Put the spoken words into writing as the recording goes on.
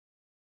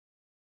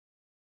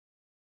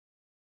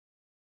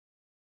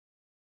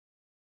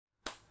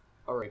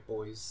Alright,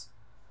 boys.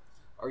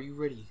 Are you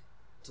ready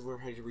to learn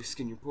how to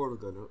reskin your portal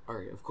gun?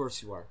 Alright, of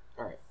course you are.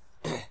 Alright.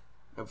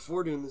 Now,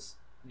 before doing this,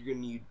 you're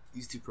going to need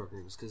these two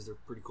programs, because they're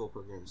pretty cool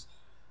programs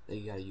that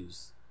you gotta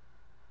use.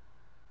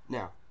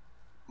 Now,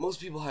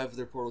 most people have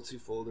their Portal 2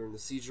 folder in the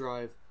C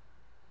drive.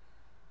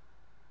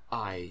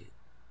 I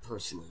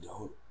personally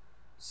don't,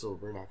 so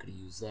we're not going to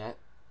use that.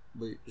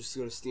 But just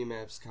go to Steam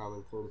Apps,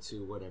 Common, Portal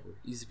 2, whatever.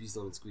 Easy peasy,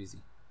 lemon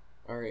squeezy.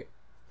 Alright,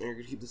 and we're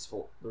going to keep this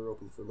folder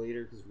open for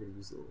later, because we're going to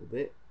use it a little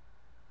bit.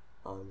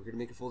 We're going to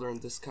make a folder on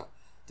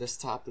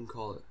desktop and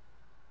call it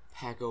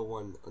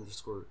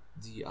pack01_dir,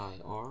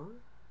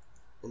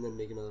 and then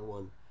make another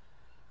one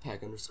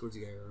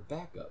pack_dir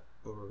backup,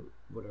 or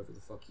whatever the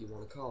fuck you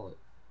want to call it.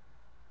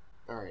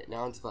 Alright,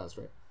 now into files,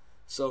 right?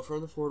 So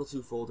from the Portal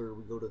 2 folder,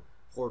 we go to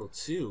Portal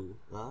 2,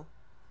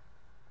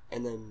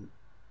 and then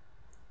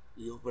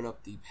we open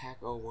up the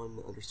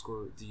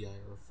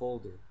pack01_dir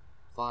folder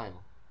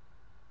file.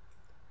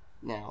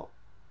 Now,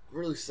 what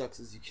really sucks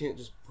is you can't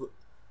just put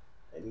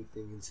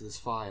anything into this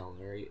file,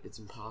 alright? It's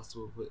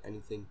impossible to put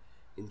anything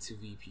into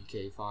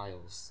VPK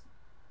files,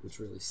 which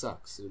really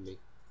sucks. It would make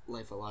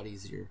life a lot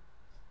easier.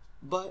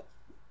 But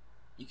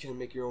you can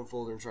make your own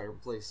folder and try to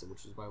replace them,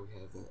 which is why we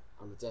have that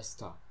on the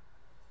desktop.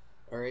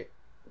 Alright?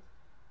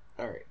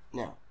 Alright,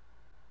 now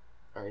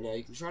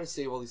you can try to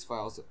save all these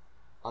files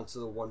onto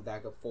the one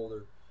backup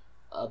folder,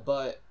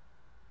 but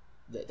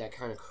that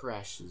kind of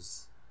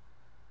crashes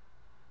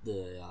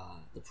the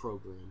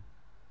program.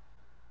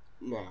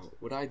 Now,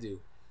 what I do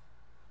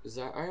is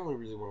that I only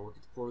really want to work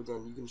with the portal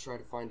gun. You can try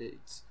to find it.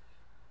 It's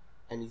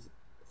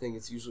anything.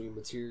 It's usually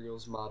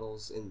materials,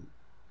 models, and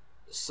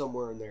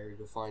somewhere in there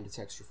you'll find a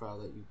texture file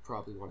that you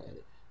probably want to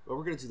edit. But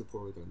we're going to do the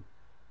portal gun.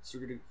 So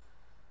we're going to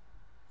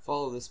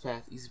follow this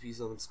path, easy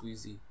peasy lemon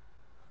squeezy.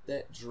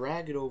 That,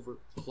 drag it over,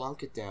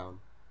 plonk it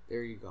down.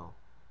 There you go.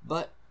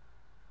 But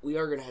we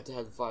are going to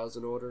have the files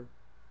in order.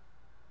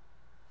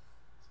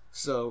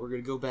 So we're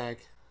going to go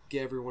back,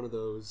 get every one of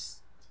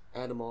those,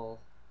 add them all,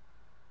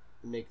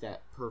 and make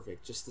that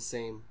perfect, just the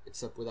same,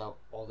 except without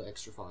all the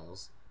extra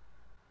files.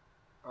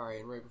 Alright,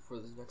 and right before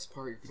the next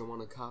part, you're going to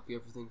want to copy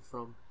everything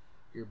from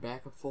your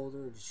backup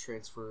folder and just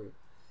transfer it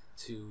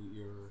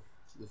to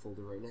the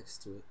folder right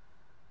next to it.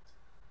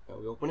 Now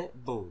we open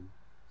it, boom.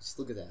 Just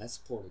look at that, that's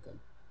a portal gun.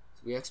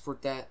 So we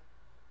export that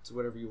to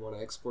whatever you want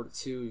to export it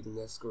to. You can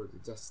export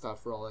it to desktop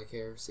for all I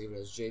care, save it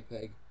as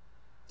JPEG.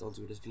 Don't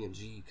do it as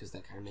PNG, because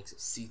that kind of makes it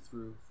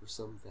see-through for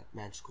some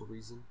magical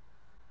reason.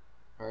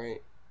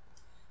 Alright.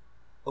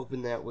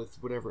 Open that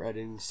with whatever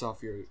editing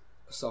software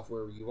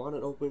you want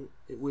to open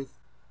it with.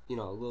 You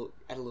know,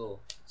 add a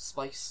little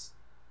spice,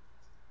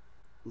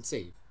 and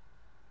save.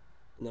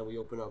 And then we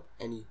open up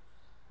any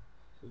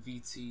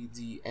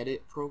VTD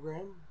edit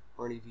program,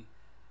 or any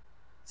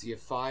VTF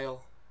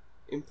file,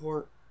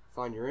 import,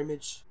 find your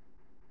image,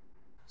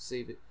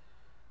 save it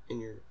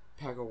in your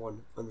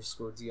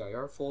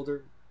pack01_dir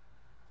folder,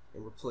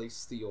 and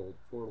replace the old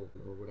portal,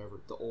 or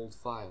whatever, the old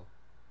file.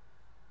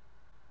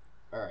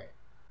 Alright.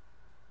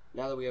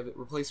 Now that we have it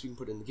replaced, we can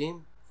put it in the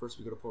game. First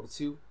we go to Portal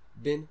 2,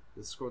 bin,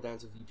 and scroll down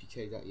to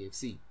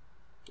vpk.exe.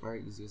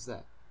 Alright, easy as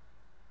that.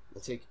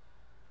 Now take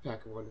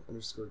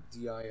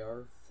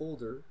pack01_dir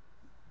folder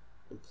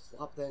and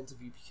plop that into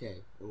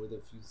VPK, and within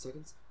a few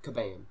seconds,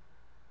 kabam!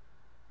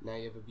 Now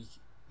you have a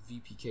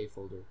VPK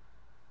folder.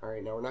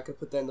 Alright, now we're not going to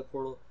put that in the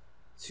Portal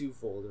 2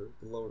 folder,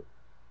 Now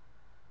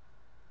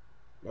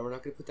we're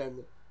not going to put that in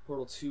the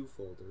Portal 2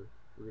 folder.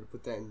 We're going to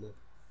put that in the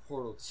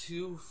Portal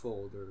 2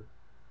 folder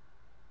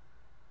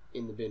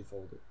in the bin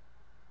folder.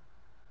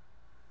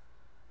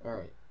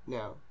 Alright,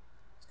 now,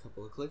 a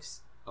couple of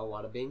clicks, a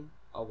wada bing,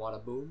 a wada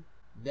boom.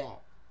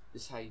 That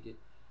is how you get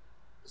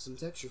some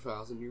texture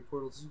files in your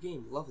Portal 2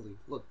 game. Lovely.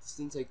 Look, this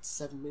didn't take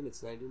 7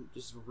 minutes and I didn't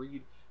just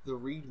read the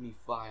README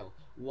file.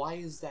 Why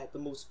is that the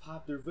most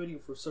popular video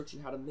for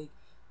searching how to make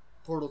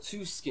Portal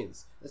 2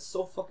 skins? That's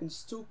so fucking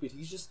stupid.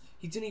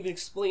 He didn't even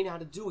explain how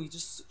to do it. He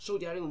just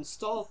showed you how to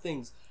install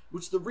things,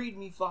 which the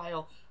README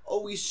file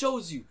always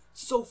shows you.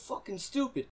 It's so fucking stupid.